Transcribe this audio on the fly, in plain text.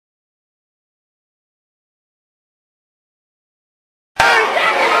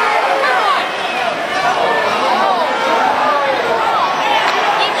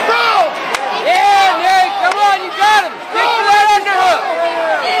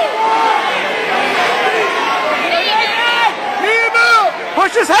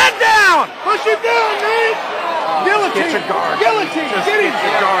down! Push him down, Nate! Guillotine! Get your guard. Guillotine! Just Get him! get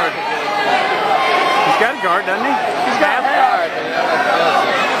your guard. He's got a guard, doesn't he? He's got a guard.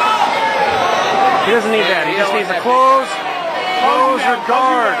 He doesn't need that. He just needs to close or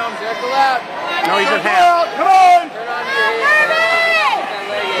guard. Circle out. No, he's in half. Come on! Turn on your head.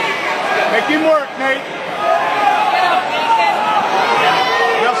 Make him work, Nate.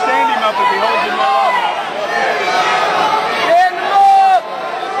 They'll stand him up if he holds him long enough. Stand him up.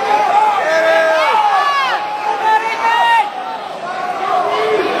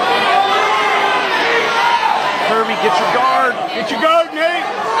 Kirby, get your guard. Get your guard, Nate.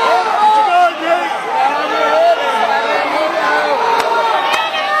 Get your guard, Nate.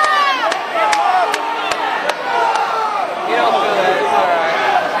 You don't feel that. It's all right.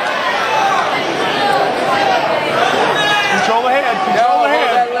 Control the head. Control the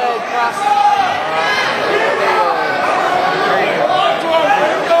head. That leg cross.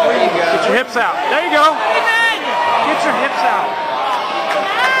 Get your hips out. There you go. Get your hips out.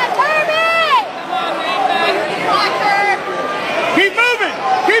 Keep moving.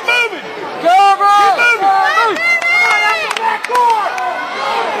 Keep moving. Go, bro. Keep moving.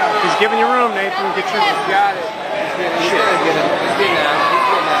 He's giving you room, Nathan. Get your. Got it. He's gonna get him. He's getting out.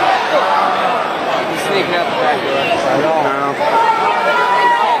 He's sneaking out the back door. No.